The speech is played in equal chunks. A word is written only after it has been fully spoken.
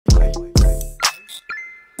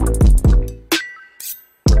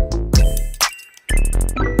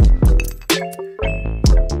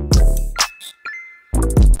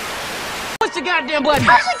goddamn button.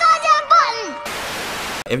 Push the goddamn button.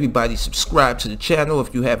 Everybody subscribe to the channel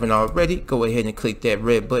if you haven't already. Go ahead and click that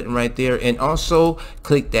red button right there, and also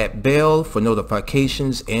click that bell for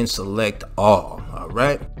notifications and select all. All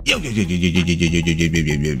right. Yo, it's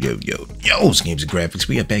Games and Graphics.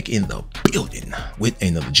 We are back in the building with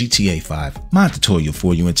another GTA 5 mod tutorial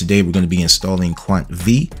for you, and today we're going to be installing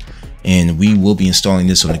QuantV. And we will be installing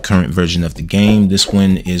this on the current version of the game. This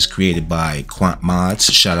one is created by Quant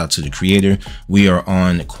Mods. Shout out to the creator. We are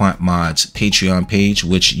on Quant Mods Patreon page,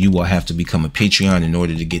 which you will have to become a Patreon in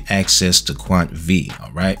order to get access to QuantV.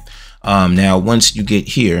 All right. Now, once you get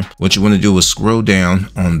here, what you want to do is scroll down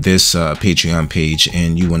on this Patreon page,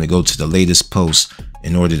 and you want to go to the latest post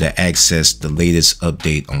in order to access the latest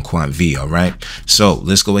update on QuantV. All right, so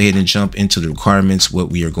let's go ahead and jump into the requirements. What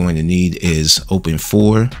we are going to need is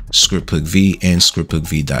Open4, ScriptHookV, and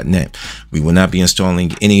ScriptHookV.net. We will not be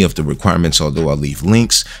installing any of the requirements, although I'll leave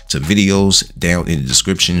links to videos down in the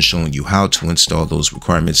description showing you how to install those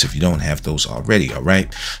requirements if you don't have those already. All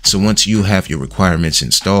right, so once you have your requirements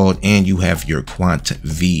installed and you have your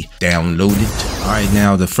QuantV downloaded, all right,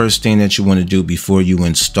 now the first thing that you want to do before you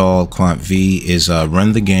install QuantV is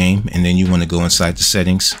run the game, and then you want to go inside the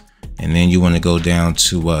settings, and then you want to go down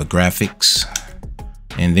to graphics,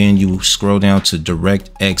 and then you scroll down to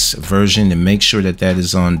DirectX version and make sure that that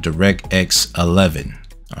is on DirectX 11.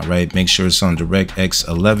 All right, make sure it's on DirectX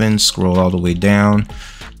 11. Scroll all the way down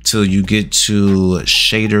till you get to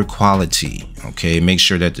shader quality. Okay, make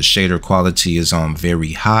sure that the shader quality is on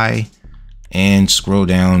very high, and scroll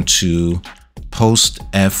down to Post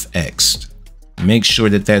FX. Make sure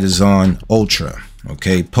that that is on ultra.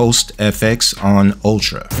 Okay, Post FX on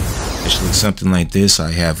ultra. It should look something like this.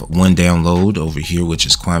 I have one download over here, which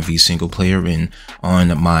is QuantV single player, and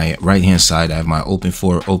on my right hand side I have my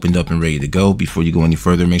Open4 opened up and ready to go. Before you go any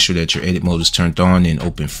further, make sure that your edit mode is turned on in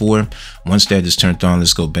Open4. Once that is turned on,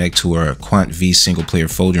 let's go back to our QuantV single player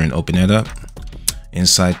folder and open that up.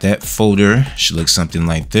 Inside that folder should look something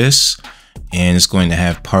like this, and it's going to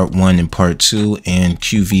have part 1 and part 2 and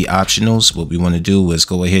QV optionals. What we want to do is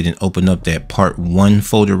go ahead and open up that part 1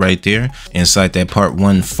 folder right there. Inside that part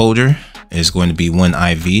 1 folder is going to be one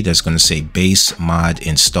IV that's going to say base mod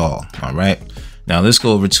install. All right, now let's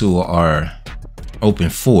go over to our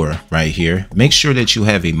Open4 right here. Make sure that you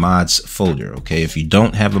have a mods folder. Okay, if you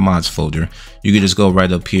don't have a mods folder, you can just go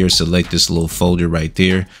right up here, select this little folder right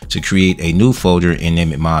there to create a new folder and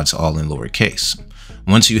name it mods, all in lowercase.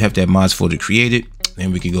 Once you have that mods folder created,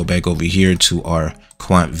 then we can go back over here to our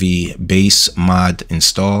QuantV base mod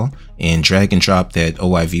install and drag and drop that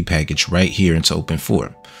OIV package right here into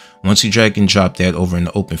Open4. Once you drag and drop that over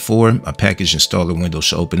into Open4, a package installer window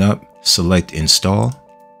should open up. Select install,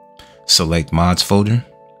 select mods folder,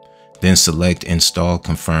 then select install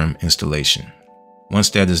confirm installation. Once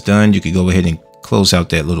that is done, you can go ahead and close out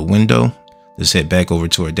that little window. Let's head back over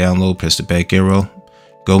to our download, press the back arrow.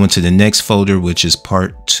 Go into the next folder, which is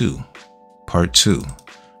part 2. Part 2.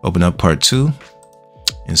 Open up part 2.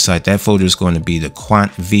 Inside that folder is going to be the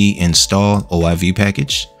QuantV install OIV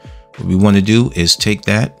package. What we want to do is take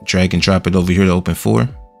that, drag and drop it over here to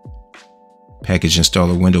Open4. Package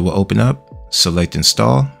installer window will open up. Select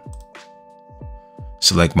install.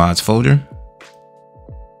 Select mods folder.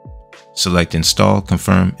 Select install,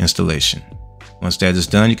 confirm installation. Once that is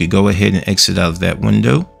done, you can go ahead and exit out of that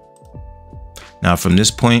window. Now from this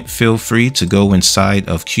point, feel free to go inside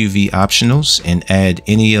of QV optionals and add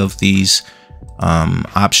any of these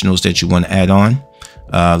optionals that you want to add on.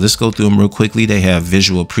 Let's go through them real quickly. They have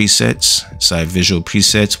visual presets. Inside visual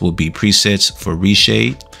presets will be presets for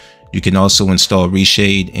reshade. You can also install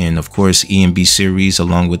reshade and of course EMB series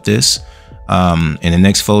along with this. In the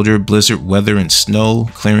next folder, blizzard, weather and snow,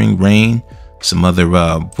 clearing, rain, some other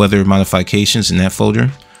weather modifications in that folder.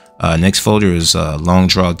 Next folder is long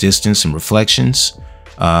draw distance and reflections.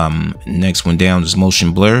 Next one down is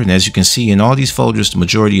motion blur. And as you can see in all these folders, the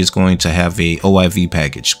majority is going to have a OIV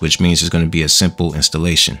package, which means it's going to be a simple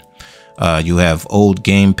installation. You have old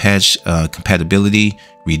game patch compatibility,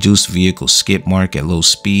 reduced vehicle skip mark at low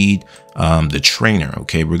speed, the trainer.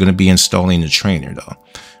 Okay, we're going to be installing the trainer though.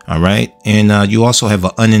 All right, and you also have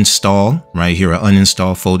an uninstall right here, an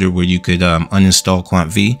uninstall folder where you could uninstall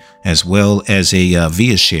QuantV, as well as a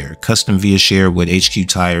via share, custom via share with HQ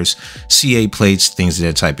tires, CA plates, things of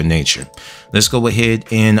that type of nature. Let's go ahead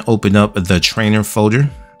and open up the trainer folder.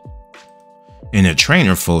 In the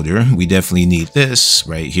trainer folder, we definitely need this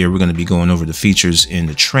right here. We're going to be going over the features in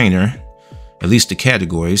the trainer, at least the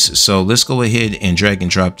categories. So let's go ahead and drag and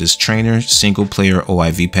drop this trainer single player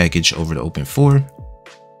OIV package over to Open4.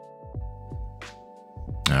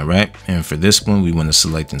 All right, and for this one, we want to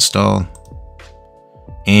select install.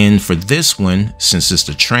 And for this one, since it's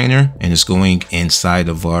the trainer and it's going inside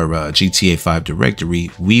of our GTA 5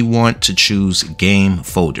 directory, we want to choose game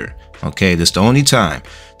folder. Okay, that's the only time.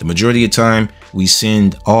 The majority of the time, we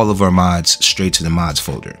send all of our mods straight to the mods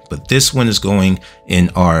folder. But this one is going in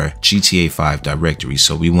our GTA 5 directory.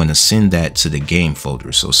 So we want to send that to the game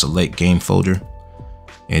folder. So select game folder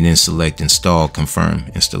and then select install, confirm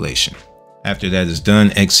installation. After that is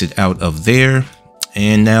done, exit out of there.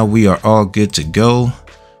 And now we are all good to go.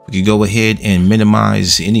 We can go ahead and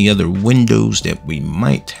minimize any other windows that we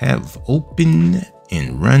might have open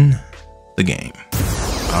and run the game.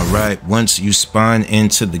 All right, once you spawn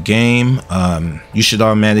into the game, you should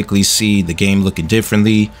automatically see the game looking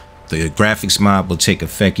differently. The graphics mod will take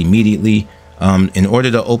effect immediately. In order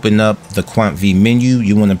to open up the QuantV menu,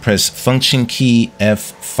 you want to press function key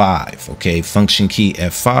F5. Okay, function key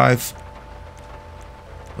F5.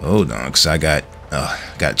 Hold on, because I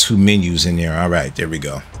got two menus in there. All right, there we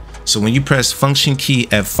go. So when you press function key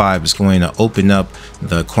F5, it's going to open up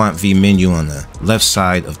the QuantV menu on the left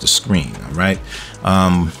side of the screen. All right.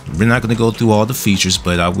 We're not going to go through all the features,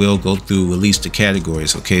 but I will go through at least the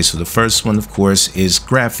categories. Okay. So the first one, of course, is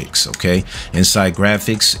graphics. Okay. Inside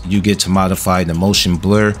graphics, you get to modify the motion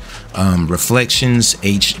blur, reflections,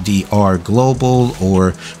 HDR global,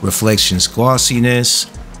 or reflections glossiness,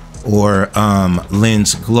 or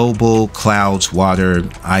lens global, clouds, water,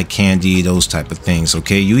 eye candy, those type of things.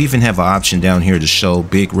 Okay, you even have an option down here to show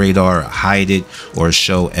big radar, hide it, or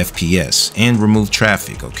show FPS and remove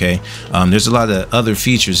traffic. Okay, there's a lot of other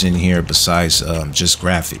features in here besides just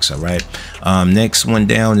graphics. All right, next one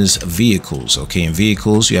down is vehicles. Okay, in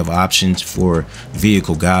vehicles you have options for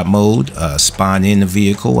vehicle god mode, spawn in the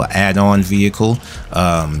vehicle, add on vehicle,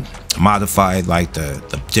 modify like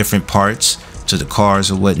the different parts to the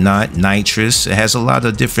cars or whatnot, nitrous. It has a lot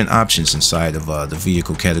of different options inside of the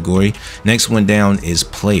vehicle category. Next one down is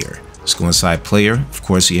player. Let's go inside player. Of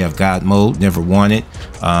course, you have god mode, never wanted,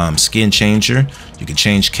 skin changer. You can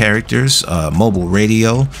change characters, mobile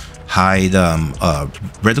radio, hide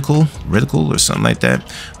reticle or something like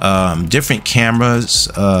that. Different cameras,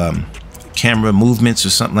 camera movements or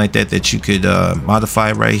something like that you could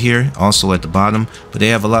modify right here, also at the bottom. But they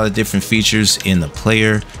have a lot of different features in the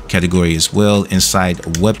player category as well.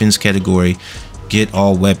 Inside weapons category, get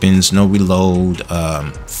all weapons, no reload,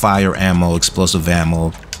 fire ammo, explosive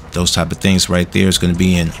ammo, those type of things right there is going to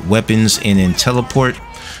be in weapons. And in teleport,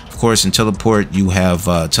 of course, in teleport you have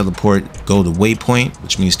teleport go to waypoint,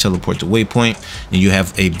 which means teleport to waypoint, and you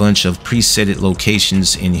have a bunch of presetted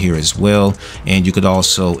locations in here as well. And you could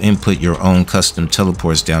also input your own custom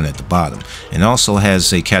teleports down at the bottom, and also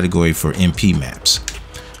has a category for MP maps.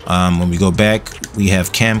 When we go back, we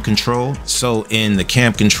have cam control. So in the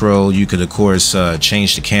cam control, you could of course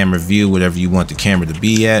change the camera view, whatever you want the camera to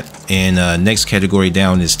be at. And next category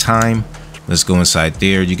down is time. Let's go inside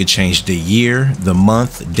there. You can change the year, the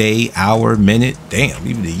month, day, hour, minute. Damn,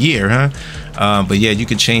 even the year, huh? But yeah, you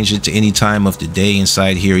can change it to any time of the day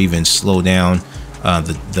inside here. Even slow down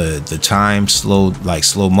the time,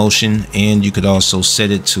 slow motion, and you could also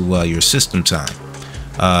set it to your system time.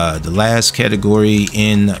 The last category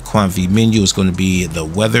in QuantV menu is going to be the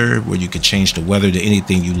weather, where you can change the weather to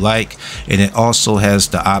anything you like. And it also has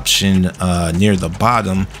the option near the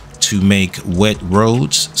bottom to make wet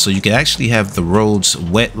roads, so you can actually have the roads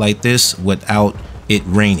wet like this without it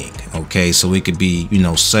raining. Okay, so it could be, you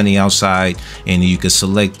know, sunny outside, and you could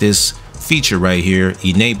select this feature right here,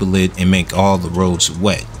 enable it, and make all the roads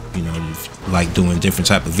wet, you know, like doing different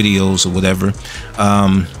type of videos or whatever.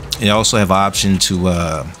 It also have an option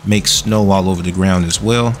to make snow all over the ground as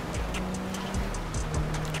well.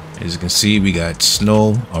 As you can see, we got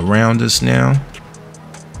snow around us now.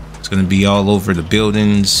 Going to be all over the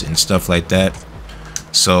buildings and stuff like that,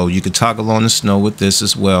 so you could toggle on the snow with this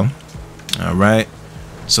as well. All right,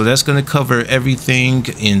 so that's going to cover everything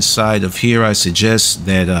inside of here. I suggest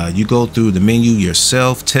that you go through the menu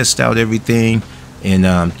yourself, test out everything, and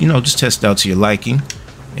you know, just test out to your liking,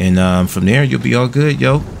 and from there you'll be all good,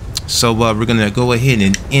 yo. So we're gonna go ahead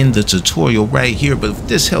and end the tutorial right here. But if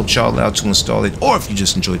this helped y'all out to install it, or if you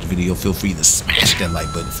just enjoyed the video, feel free to smash that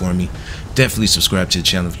like button for me. Definitely subscribe to the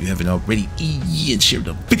channel if you haven't already, and share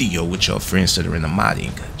the video with your friends that are in the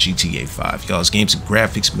modding GTA 5. Y'all's games and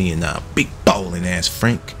graphics, me and big ballin' ass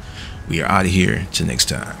Frank. We are out of here. Till next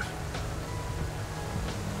time.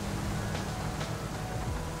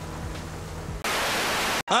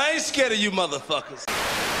 I ain't scared of you motherfuckers.